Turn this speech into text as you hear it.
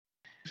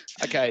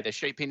Okay, the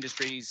sheep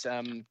industries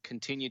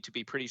continue to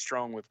be pretty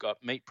strong. We've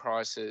got meat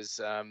prices.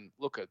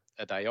 Look,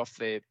 are they off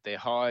their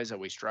highs? Are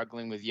we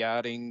struggling with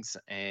yardings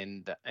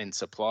and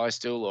supply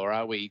still, or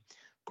are we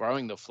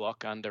growing the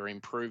flock under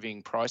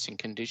improving pricing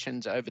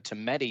conditions? Over to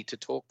Maddy to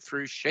talk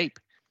through sheep.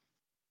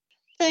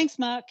 Thanks,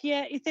 Mark.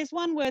 Yeah, if there's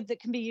one word that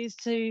can be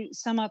used to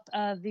sum up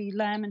the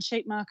lamb and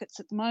sheep markets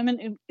at the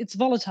moment, it's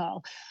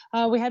volatile.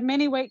 We had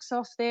many weeks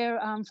off there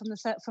from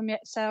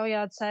sow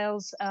yard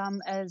sales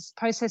as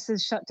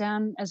processors shut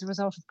down as a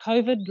result of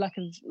COVID.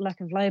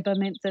 Lack of labour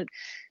meant that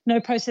no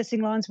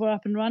processing lines were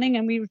up and running,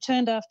 and we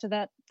returned after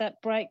that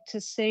break to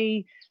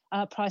see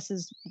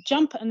prices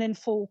jump and then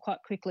fall quite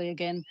quickly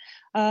again.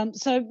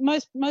 So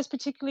most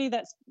particularly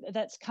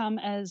that's come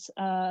as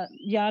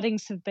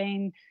yardings have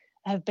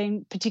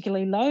been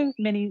particularly low.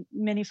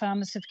 Many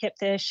farmers have kept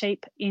their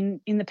sheep in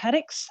the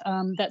paddocks.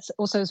 That's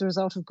also as a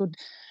result of good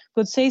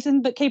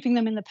season, but keeping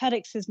them in the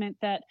paddocks has meant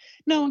that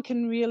no one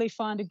can really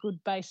find a good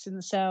base in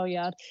the sow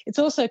yard. It's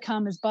also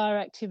come as buyer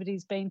activity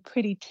has been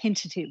pretty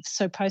tentative,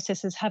 so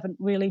processors haven't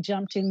really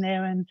jumped in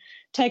there and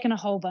taken a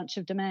whole bunch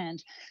of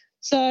demand.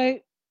 So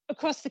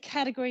across the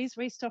categories,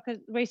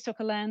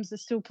 restocker lambs are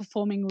still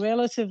performing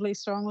relatively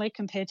strongly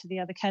compared to the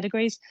other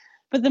categories,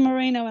 but the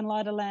merino and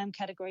lighter lamb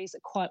categories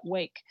are quite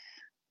weak.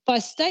 By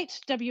state,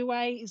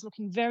 WA is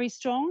looking very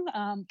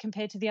strong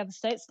compared to the other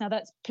states. Now,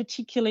 that's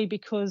particularly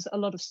because a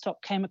lot of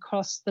stock came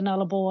across the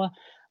Nullarbor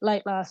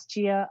late last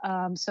year.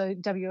 So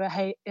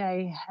WA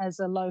has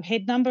a low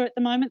head number at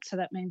the moment, so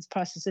that means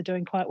prices are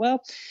doing quite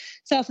well.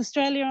 South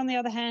Australia, on the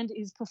other hand,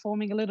 is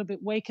performing a little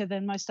bit weaker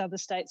than most other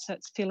states, so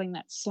it's feeling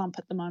that slump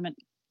at the moment.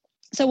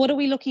 So what are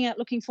we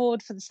looking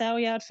forward for the sow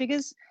yard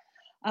figures?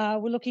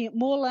 We're looking at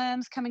more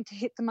lambs coming to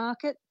hit the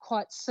market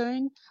quite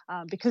soon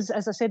because,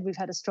 as I said, we've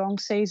had a strong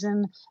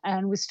season,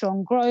 and with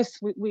strong growth,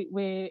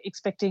 we're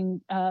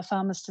expecting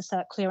farmers to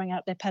start clearing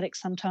out their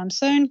paddocks sometime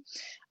soon.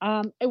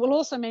 It will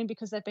also mean,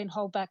 because they've been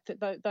held back,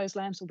 that those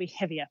lambs will be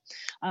heavier.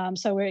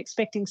 So we're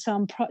expecting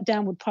some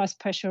downward price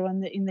pressure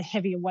in the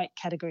heavier weight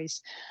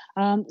categories.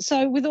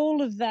 So with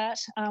all of that,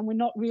 we're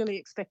not really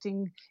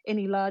expecting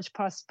any large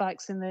price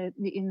spikes in the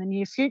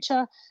near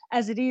future.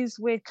 As it is,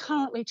 we're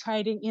currently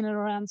trading in and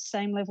around the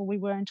same level we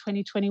were in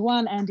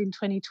 2021 and in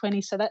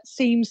 2020. So that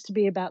seems to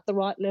be about the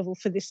right level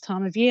for this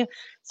time of year.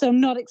 So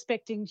I'm not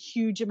expecting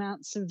huge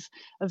amounts of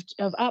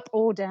up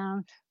or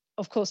down,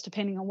 of course,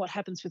 depending on what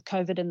happens with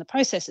COVID and the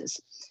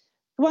processes.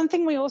 One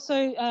thing we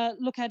also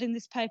look at in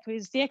this paper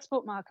is the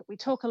export market. We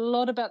talk a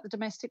lot about the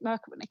domestic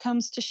market when it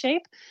comes to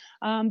sheep,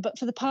 but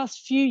for the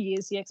past few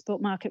years, the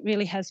export market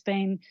really has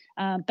been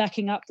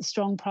backing up the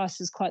strong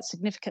prices quite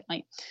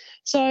significantly.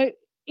 So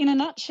in a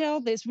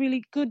nutshell, there's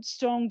really good,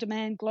 strong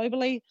demand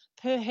globally.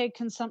 Per head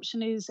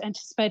consumption is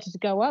anticipated to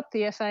go up.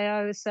 The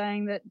FAO is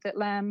saying that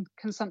lamb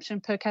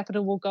consumption per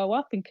capita will go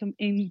up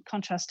in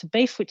contrast to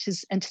beef, which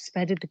is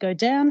anticipated to go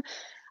down.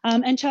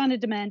 And China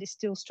demand is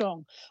still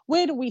strong.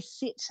 Where do we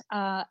sit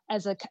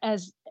as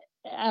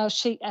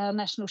our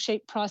national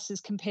sheep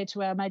prices compared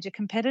to our major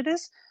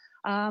competitors?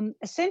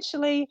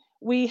 Essentially,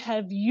 we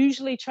have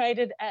usually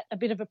traded at a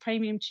bit of a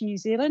premium to New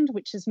Zealand,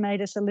 which has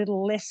made us a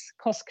little less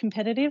cost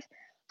competitive.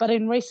 But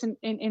in recent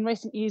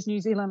years, New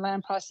Zealand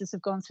lamb prices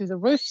have gone through the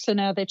roof, so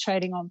now they're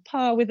trading on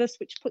par with us,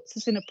 which puts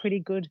us in a pretty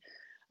good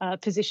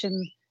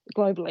position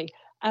globally.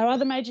 Our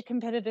other major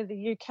competitor,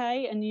 the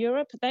UK and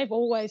Europe, they've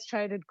always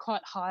traded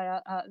quite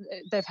higher.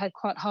 They've had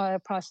quite higher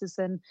prices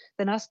than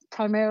us,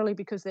 primarily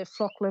because their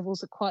flock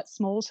levels are quite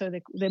small, so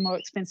they're more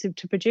expensive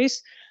to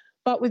produce.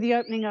 But with the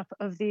opening up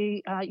of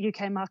the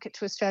UK market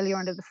to Australia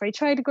under the free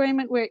trade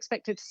agreement, we're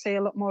expected to see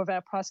a lot more of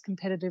our price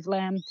competitive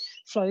lamb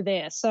flow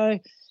there. So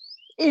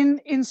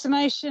in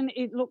summation,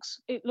 it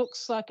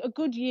looks like a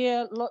good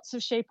year, lots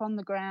of sheep on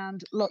the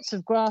ground, lots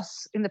of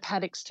grass in the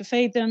paddocks to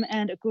feed them,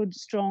 and a good,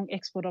 strong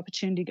export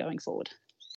opportunity going forward.